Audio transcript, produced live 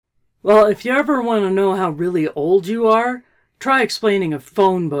Well, if you ever want to know how really old you are, try explaining a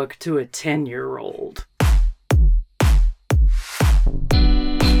phone book to a 10-year-old.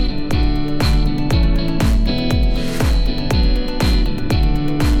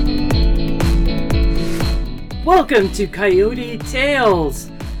 Welcome to Coyote Tales.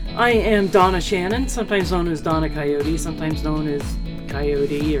 I am Donna Shannon, sometimes known as Donna Coyote, sometimes known as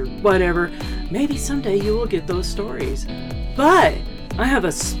Coyote or whatever. Maybe someday you will get those stories. But I have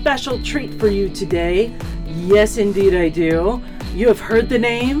a special treat for you today. Yes, indeed I do. You have heard the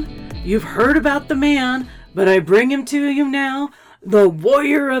name, you've heard about the man, but I bring him to you now, the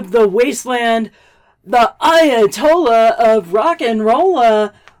warrior of the wasteland, the Ayatollah of rock and roll,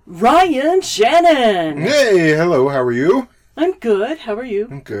 Ryan Shannon. Hey, hello, how are you? I'm good. How are you?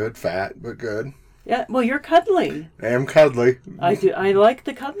 I'm good, fat, but good. Yeah, well, you're cuddly. I am cuddly. I do. I like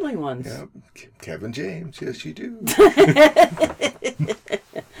the cuddly ones. Yep. Kevin James, yes you do.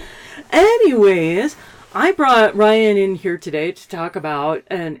 Anyways, I brought Ryan in here today to talk about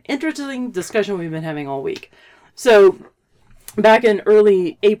an interesting discussion we've been having all week. So, back in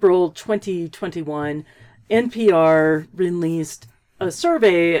early April 2021, NPR released a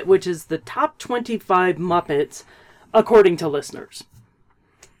survey, which is the top 25 Muppets, according to listeners.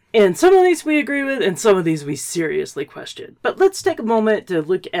 And some of these we agree with, and some of these we seriously question. But let's take a moment to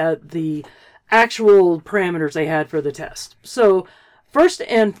look at the actual parameters they had for the test. So, first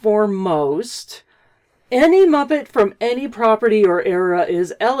and foremost, any Muppet from any property or era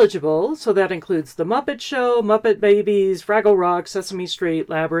is eligible. So that includes The Muppet Show, Muppet Babies, Fraggle Rock, Sesame Street,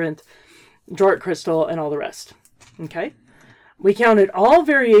 Labyrinth, Dark Crystal, and all the rest. Okay? We counted all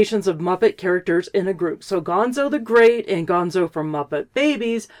variations of Muppet characters in a group. So Gonzo the Great and Gonzo from Muppet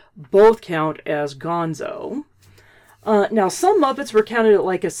Babies both count as Gonzo. Now, some Muppets were counted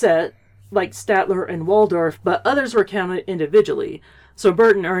like a set, like Statler and Waldorf, but others were counted individually. So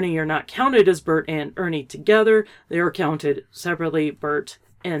Bert and Ernie are not counted as Bert and Ernie together. They are counted separately, Bert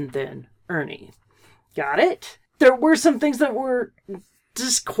and then Ernie. Got it? There were some things that were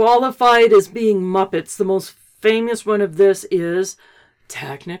disqualified as being Muppets. The most famous one of this is,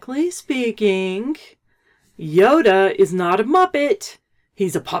 technically speaking, Yoda is not a Muppet.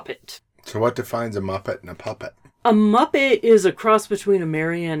 He's a puppet. So what defines a Muppet and a puppet? A Muppet is a cross between a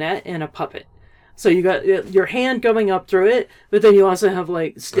marionette and a puppet. So you got your hand going up through it, but then you also have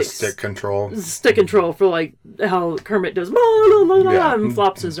like sticks. Stick control. Stick control for like how Kermit does and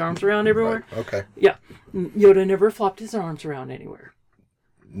flops his arms around everywhere. Right. Okay. Yeah. Yoda never flopped his arms around anywhere.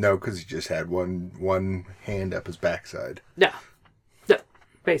 No, because he just had one hand up his backside. Yeah. Yeah.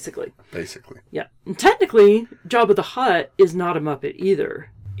 Basically. Yeah. And technically, Jabba the Hutt is not a Muppet either,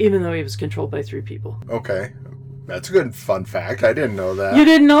 even though he was controlled by 3 people. Okay. That's a good fun fact. I didn't know that. You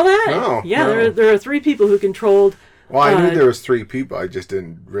didn't know that? No. Yeah, no. There are 3 people who controlled... Well, I knew there was 3 people. I just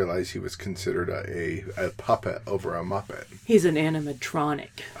didn't realize he was considered a puppet over a Muppet. He's an animatronic.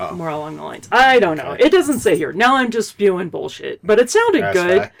 Oh. More along the lines. I don't know. It doesn't say here. Now I'm just spewing bullshit. But it sounded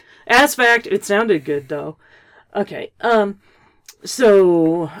good. As fact, it sounded good, though. Okay.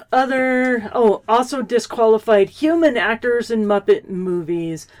 So, also disqualified human actors in Muppet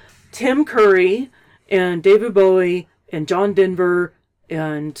movies. Tim Curry and David Bowie and John Denver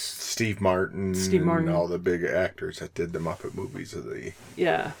and Steve Martin, and all the big actors that did the Muppet movies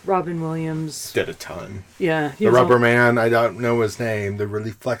Robin Williams did a ton. Yeah, the Rubber Man, I don't know his name. The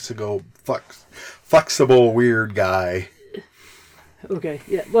really flexible, weird guy. Okay,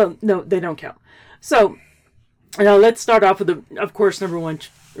 yeah. Well, no, they don't count. So now let's start off with of course, number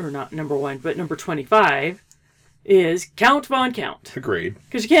 25 is Count Von Count. Agreed.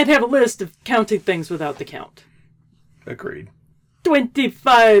 Because you can't have a list of counting things without the count. Agreed.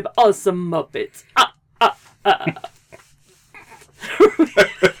 25 awesome Muppets.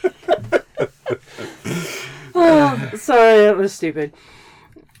 Oh, sorry, that was stupid.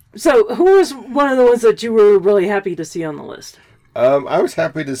 So, who was one of the ones that you were really happy to see on the list? I was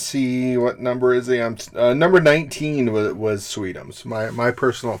happy to see, what number is he? Number 19 was Sweetums. My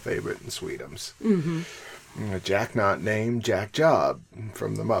personal favorite in Sweetums. Mm-hmm. Jack not named Jack Job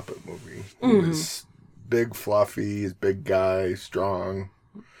from the Muppet movie. He was big, fluffy, he's a big guy, strong.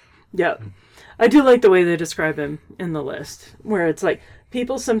 Yeah. I do like the way they describe him in the list, where it's like,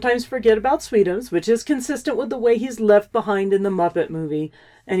 people sometimes forget about Sweetums, which is consistent with the way he's left behind in the Muppet movie,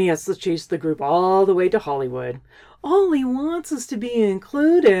 and he has to chase the group all the way to Hollywood. All he wants is to be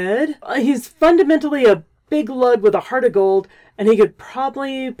included. He's fundamentally a big lug with a heart of gold, and he could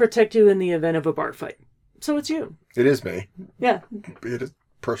probably protect you in the event of a bar fight. So it's you. It is me. Yeah. It is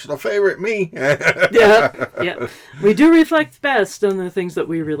personal favorite, me. Yeah. We do reflect best on the things that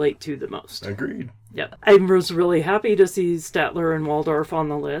we relate to the most. Agreed. Yep. I was really happy to see Statler and Waldorf on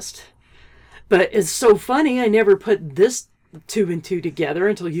the list. But it's so funny, I never put this two and two together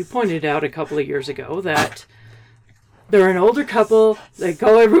until you pointed out a couple of years ago that they're an older couple. They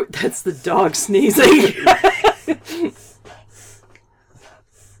go that's the dog sneezing.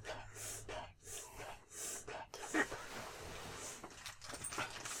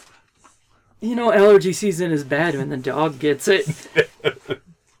 You know, allergy season is bad when the dog gets it.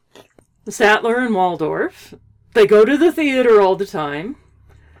 Statler and Waldorf, they go to the theater all the time.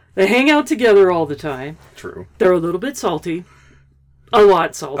 They hang out together all the time. True. They're a little bit salty. A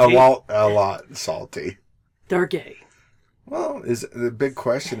lot salty. A lot salty. They're gay. Well, the big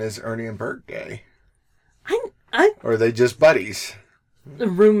question is Ernie and Bert gay? Or are they just buddies?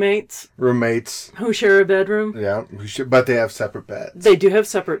 Roommates. Roommates. Who share a bedroom. Yeah, but they have separate beds. They do have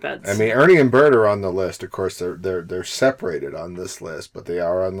separate beds. I mean, Ernie and Bert are on the list. Of course, they're separated on this list, but they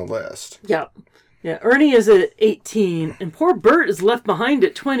are on the list. Yeah. Yeah, Ernie is at 18, and poor Bert is left behind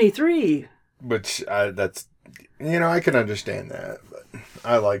at 23. Which, that's, I can understand that, but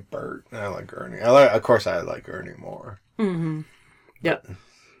I like Bert, and I like Ernie. Of course, I like Ernie more. Mm-hmm. Yep.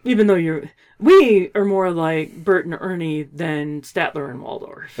 Even though we are more like Bert and Ernie than Statler and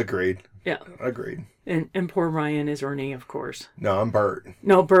Waldorf. Agreed. Yeah. Agreed. And poor Ryan is Ernie, of course. No, I'm Bert.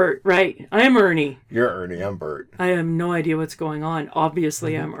 No, Bert, right. I am Ernie. You're Ernie, I'm Bert. I have no idea what's going on.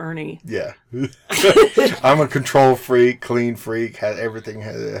 Obviously, I'm Ernie. Yeah. I'm a control freak, clean freak. Everything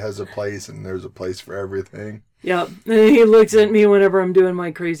has a place, and there's a place for everything. Yep. And he looks at me whenever I'm doing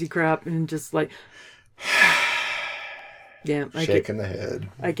my crazy crap and just like... Yeah, shaking the head.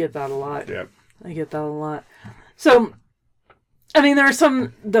 I get that a lot. Yep. I get that a lot. So, I mean, there are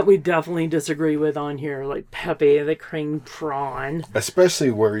some that we definitely disagree with on here, like Pepe the Cream Prawn. Especially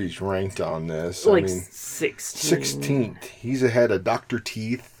where he's ranked on this. Like 16th. He's ahead of Dr.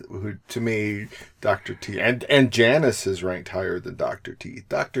 Teeth, who, to me, Dr. Teeth... And Janice is ranked higher than Dr. Teeth.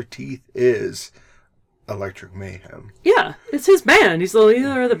 Dr. Teeth is... Electric Mayhem. Yeah, it's his band. He's the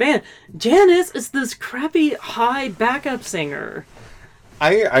leader of the band. Janice is this crappy high backup singer.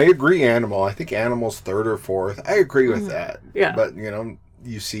 I agree, Animal. I think Animal's third or fourth. I agree with that. Yeah. But,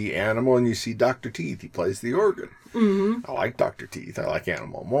 you see Animal and you see Dr. Teeth. He plays the organ. Mm-hmm. I like Dr. Teeth. I like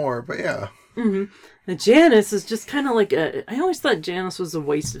Animal more, but yeah. Mm-hmm. And Janice is just kind of like I always thought Janice was a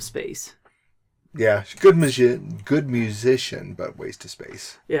waste of space. Yeah, she's good musician, but waste of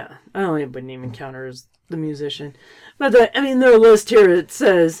space. Yeah, I wouldn't even count her as the musician. But their list here, it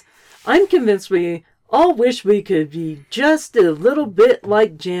says, I'm convinced we all wish we could be just a little bit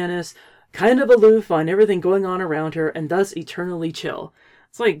like Janice, kind of aloof on everything going on around her, and thus eternally chill.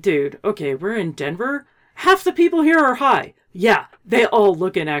 It's like, dude, okay, we're in Denver. Half the people here are high. Yeah, they all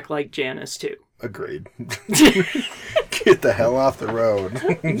look and act like Janice, too. Agreed. Get the hell off the road.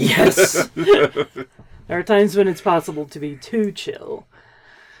 Yes. There are times when it's possible to be too chill.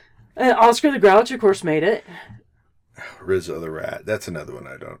 Oscar the Grouch, of course, made it. Rizzo the Rat. That's another one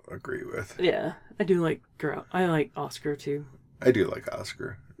I don't agree with. Yeah, I do like Grouch. I like Oscar, too. I do like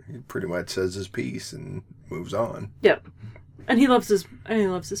Oscar. He pretty much says his piece and moves on. Yep. And he loves his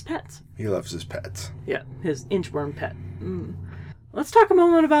pets. He loves his pets. Yeah, his inchworm pet. Let's talk a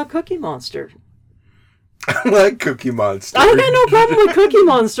moment about Cookie Monster. I like Cookie Monster. I got no problem with Cookie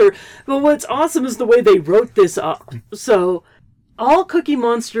Monster, but what's awesome is the way they wrote this up. So, all Cookie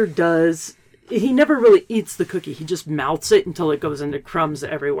Monster does, he never really eats the cookie. He just mouths it until it goes into crumbs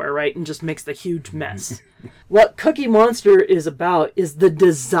everywhere, right? And just makes the huge mess. What Cookie Monster is about is the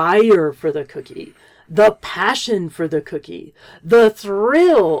desire for the cookie, the passion for the cookie, the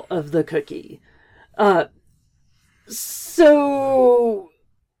thrill of the cookie.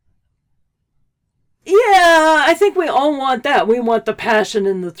 Yeah, I think we all want that. We want the passion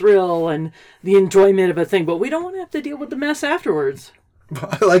and the thrill and the enjoyment of a thing, but we don't want to have to deal with the mess afterwards.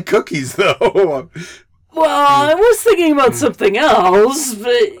 I like cookies, though. Well, I was thinking about something else,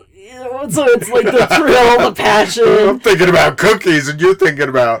 but so it's like the thrill, the passion. I'm thinking about cookies, and you're thinking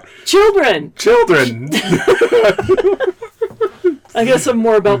about children. I guess I'm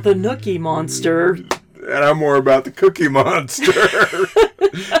more about the Nookie Monster. And I'm more about the Cookie Monster.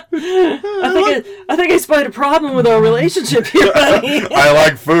 I think I spotted a problem with our relationship here, buddy. I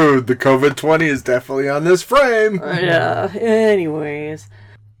like food. The COVID-20 is definitely on this frame. Yeah. Anyways.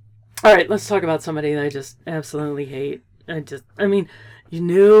 All right, let's talk about somebody that I just absolutely hate. You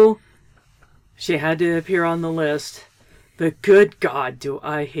knew she had to appear on the list, but good God, do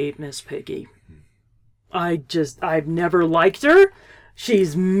I hate Miss Piggy. I've never liked her.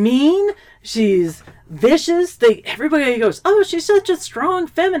 She's mean. She's vicious. Everybody goes, oh, she's such a strong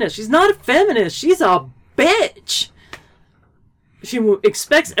feminist. She's not a feminist. She's a bitch. She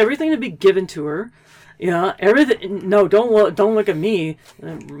expects everything to be given to her. Yeah, everything. No, don't look at me.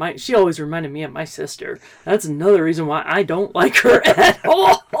 She always reminded me of my sister. That's another reason why I don't like her at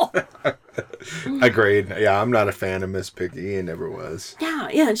all. Agreed. Yeah, I'm not a fan of Miss Piggy and never was. Yeah,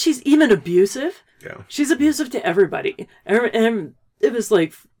 and she's even abusive. Yeah. She's abusive to everybody. And it was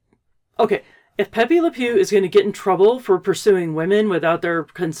like, okay, if Pepe Le Pew is going to get in trouble for pursuing women without their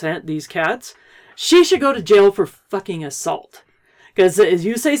consent, these cats, she should go to jail for fucking assault. Because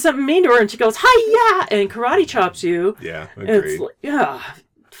you say something mean to her and she goes, hi-ya, and karate chops you. Yeah, agreed. It's like, yeah,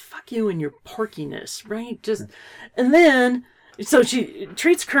 fuck you and your porkiness, right? And then, so she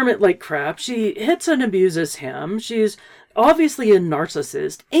treats Kermit like crap. She hits and abuses him. She's obviously a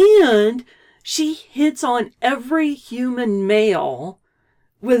narcissist. And she hits on every human male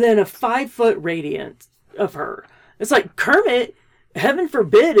within a 5-foot radius of her. It's like, Kermit, heaven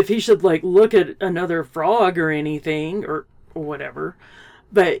forbid if he should, like, look at another frog or anything, or whatever,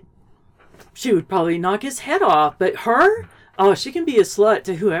 but she would probably knock his head off. But her, oh, she can be a slut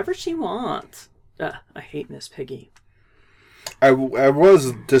to whoever she wants. I hate Miss Piggy. I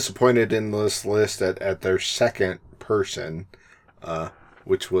was disappointed in this list at their second person,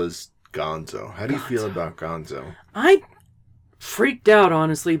 which was Gonzo. How do you feel about Gonzo? I freaked out,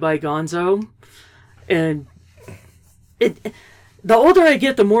 honestly, by Gonzo. And the older I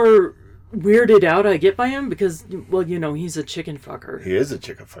get, the more weirded out I get by him because, well, you know, he's a chicken fucker. He is a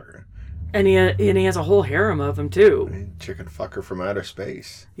chicken fucker. And he has a whole harem of them, too. Chicken fucker from outer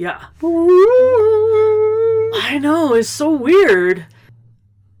space. Yeah. I know, it's so weird.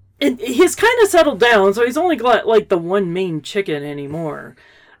 And he's kind of settled down, so he's only got, like, the one main chicken anymore.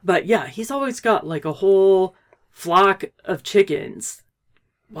 But, yeah, he's always got, like, a whole flock of chickens.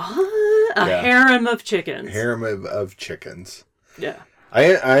 What? A harem of chickens. Harem of chickens. Yeah.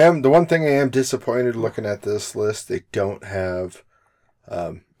 I am, the one thing I am disappointed looking at this list, they don't have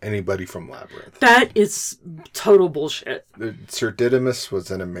anybody from Labyrinth. That is total bullshit. Sir Didymus was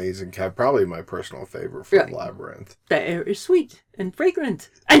an amazing cat, probably my personal favorite from Labyrinth. The air is sweet and fragrant,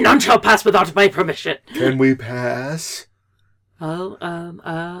 and none shall pass without my permission. Can we pass?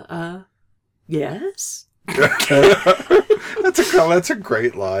 Yes? That's a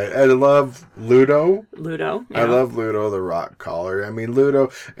great line. I love Ludo. Ludo. Yeah. I love Ludo the rock collar. I mean, Ludo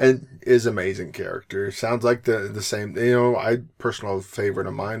is amazing character. Sounds like the same. You know, personal favorite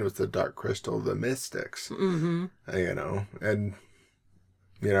of mine was the Dark Crystal, the Mystics. Mm-hmm. You know, and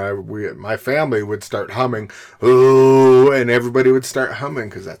you know, my family would start humming, ooh, and everybody would start humming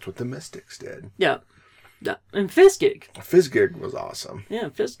because that's what the Mystics did. Yeah. Yeah. And Fizzgig. Fizzgig was awesome. Yeah,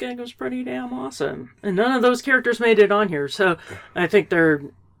 Fizzgig was pretty damn awesome. And none of those characters made it on here, so I think their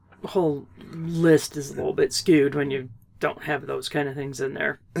whole list is a little bit skewed when you don't have those kind of things in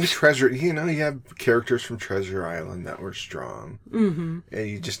there. And Treasure, you know, you have characters from Treasure Island that were strong. Mm-hmm. And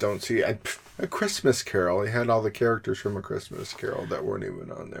you just don't see A Christmas Carol. You had all the characters from A Christmas Carol that weren't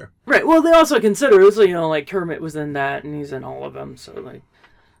even on there. Right, well, they also consider, so, you know, like Kermit was in that, and he's in all of them, so, like,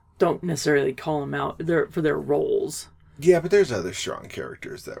 don't necessarily call them out for their roles. Yeah, but there's other strong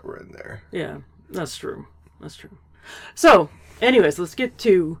characters that were in there. Yeah, that's true. That's true. So, anyways, let's get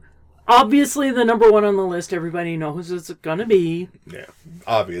to obviously the number one on the list. Everybody knows it's gonna be. Yeah,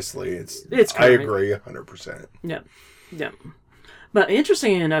 obviously it's I agree 100%. Yeah, yeah. But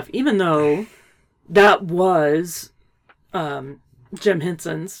interestingly enough, even though that was Jim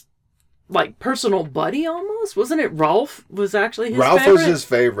Henson's like personal buddy almost, wasn't it? Ralph was actually his favorite? Ralph was his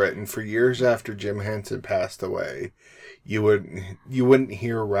favorite, and for years after Jim Henson passed away, you wouldn't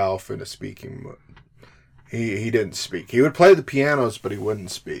hear Ralph in a speaking mood. He didn't speak. He would play the pianos, but he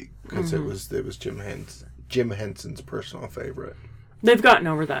wouldn't speak because it was Jim Henson's personal favorite. They've gotten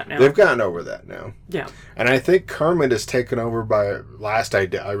over that now. Yeah. And I think Kermit is taken over by, last I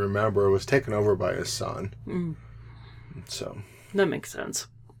remember, was taken over by his son. Mm. So that makes sense.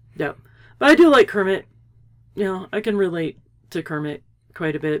 Yeah. But I do like Kermit. You know, I can relate to Kermit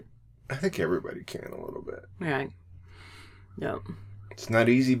quite a bit. I think everybody can a little bit. Yeah. Yeah. It's not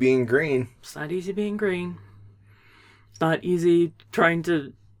easy being green. It's not easy being green. It's not easy trying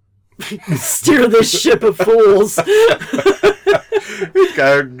to steer this ship of fools. He's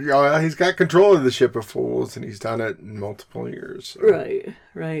got control of the ship of fools, and he's done it in multiple years. So.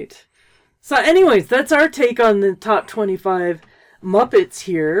 Right. So anyways, that's our take on the top 25 Muppets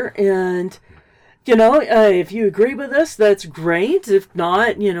here, and you know, if you agree with us, that's great. If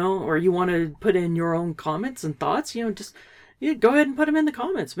not, you know, or you want to put in your own comments and thoughts, you know, just go ahead and put them in the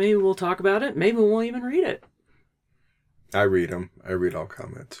comments. Maybe we'll talk about it. Maybe we'll even read it. I read them. I read all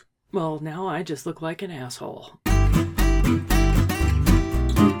comments. Well, now I just look like an asshole.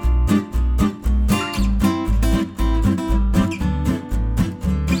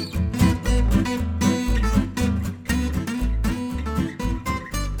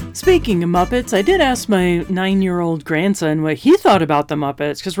 Speaking of Muppets, I did ask my 9-year-old grandson what he thought about the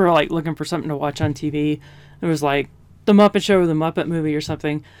Muppets, because we're like looking for something to watch on TV. It was like the Muppet Show or the Muppet Movie or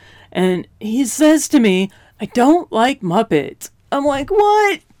something. And he says to me, I don't like Muppets. I'm like,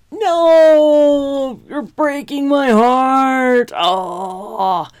 what? No, you're breaking my heart.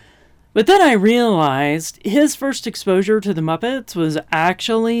 Oh. But then I realized his first exposure to the Muppets was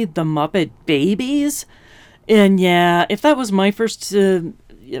actually the Muppet Babies. And yeah, if that was my first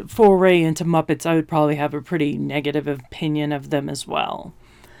foray into Muppets, I would probably have a pretty negative opinion of them as well.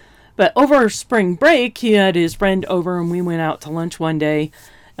 But over spring break, he had his friend over and we went out to lunch one day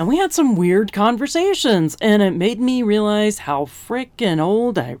and we had some weird conversations and it made me realize how frickin'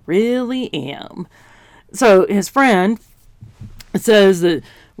 old I really am. So his friend says that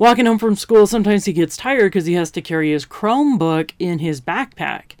walking home from school, sometimes he gets tired because he has to carry his Chromebook in his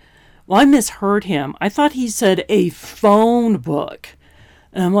backpack. Well, I misheard him. I thought he said a phone book.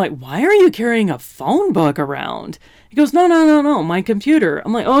 And I'm like, why are you carrying a phone book around? He goes, no, my computer.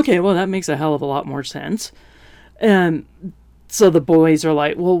 I'm like, okay, well, that makes a hell of a lot more sense. And so the boys are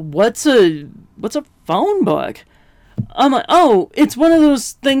like, well, what's a phone book? I'm like, oh, it's one of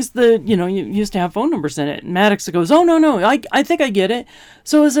those things that, you used to have phone numbers in it. And Maddox goes, oh, no, I think I get it.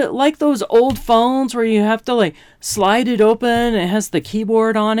 So is it like those old phones where you have to, like, slide it open and it has the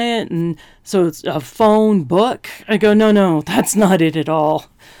keyboard on it? And so it's a phone book? I go, no, that's not it at all.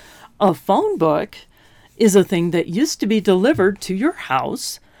 A phone book is a thing that used to be delivered to your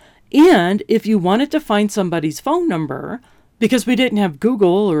house. And if you wanted to find somebody's phone number, because we didn't have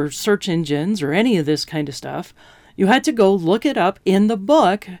Google or search engines or any of this kind of stuff, you had to go look it up in the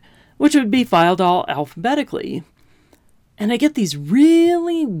book, which would be filed all alphabetically. And I get these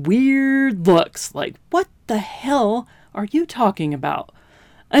really weird looks, like, what the hell are you talking about?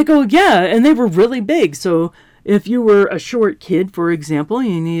 I go, yeah, and they were really big. So if you were a short kid, for example,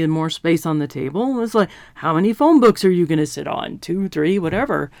 you needed more space on the table, it's like, how many phone books are you going to sit on? 2, 3,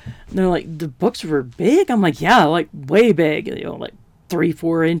 whatever. And they're like, the books were big? I'm like, yeah, like way big, like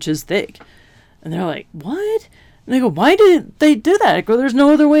 3-4 inches thick. And they're like, what? And they go, why did they do that? I go, there's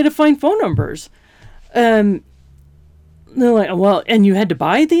no other way to find phone numbers. They're like, well, and you had to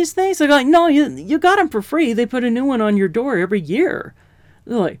buy these things? I go, like, no, you got them for free. They put a new one on your door every year.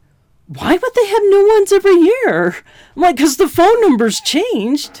 They're like, why would they have new ones every year? I'm like, because the phone numbers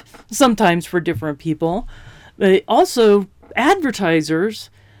changed sometimes for different people. But also, advertisers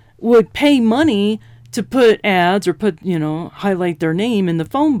would pay money to put ads or highlight their name in the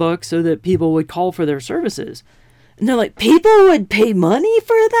phone book so that people would call for their services. And they're like, people would pay money for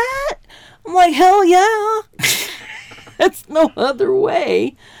that? I'm like, hell yeah. That's no other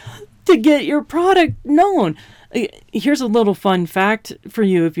way to get your product known. Here's a little fun fact for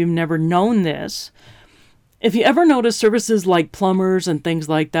you if you've never known this. If you ever notice services like plumbers and things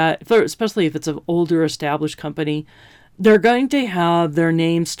like that, especially if it's an older established company, they're going to have their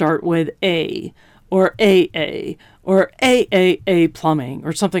name start with A or AA or AAA Plumbing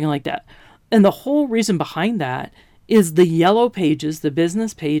or something like that. And the whole reason behind that is the yellow pages, the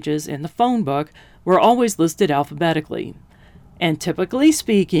business pages in the phone book, were always listed alphabetically. And typically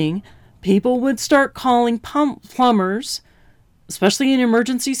speaking, people would start calling plumbers, especially in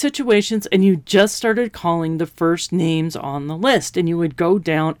emergency situations, and you just started calling the first names on the list. And you would go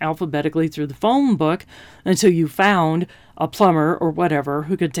down alphabetically through the phone book until you found a plumber or whatever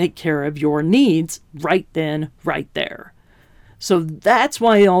who could take care of your needs right then, right there. So that's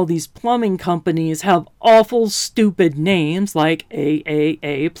why all these plumbing companies have awful, stupid names like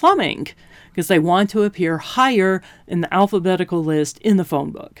AAA Plumbing, because they want to appear higher in the alphabetical list in the phone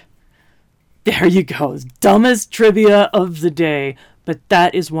book. There you go. Dumbest trivia of the day, but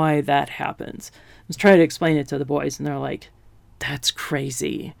that is why that happens. Let's try to explain it to the boys, and they're like, that's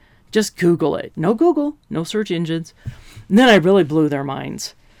crazy. Just Google it. No Google, no search engines. And then I really blew their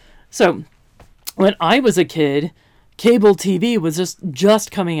minds. So when I was a kid, cable TV was just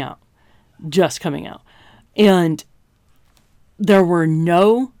coming out. And there were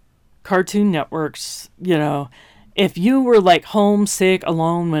no Cartoon Networks, If you were like homesick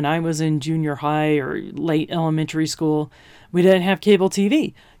alone when I was in junior high or late elementary school, we didn't have cable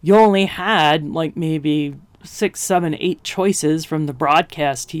TV. You only had like maybe 6, 7, 8 choices from the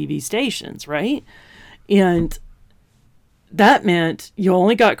broadcast TV stations, right? And that meant you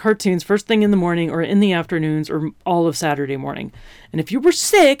only got cartoons first thing in the morning or in the afternoons or all of Saturday morning. And if you were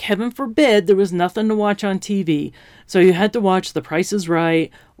sick, heaven forbid, there was nothing to watch on TV. So you had to watch The Price is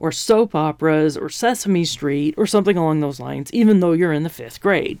Right or soap operas or Sesame Street or something along those lines, even though you're in the 5th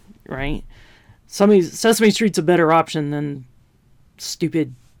grade, right? Sesame Street's a better option than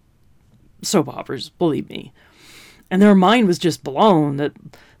stupid soap operas, believe me. And their mind was just blown that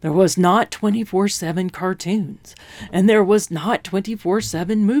There was not 24/7 cartoons, and there was not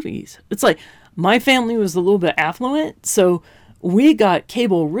 24/7 movies. It's like my family was a little bit affluent, so we got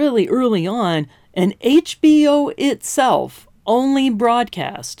cable really early on, and HBO itself only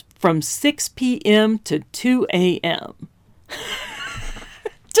broadcast from 6 p.m. to 2 a.m.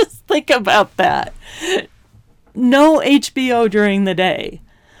 Just think about that. No HBO during the day.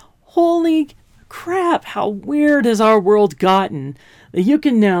 Holy crap, how weird has our world gotten that you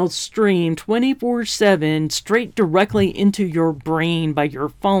can now stream 24/7 straight directly into your brain by your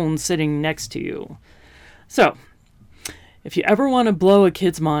phone sitting next to you. So, if you ever want to blow a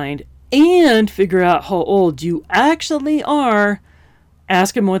kid's mind and figure out how old you actually are,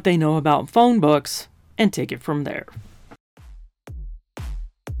 ask them what they know about phone books and take it from there.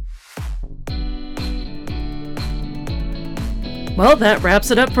 Well, that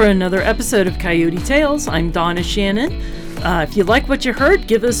wraps it up for another episode of Coyote Tales. I'm Donna Shannon. If you like what you heard,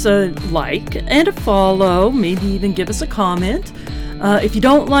 give us a like and a follow. Maybe even give us a comment. If you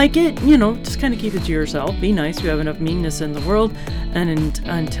don't like it, just kind of keep it to yourself. Be nice. We have enough meanness in the world. And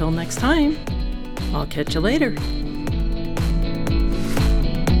until next time, I'll catch you later.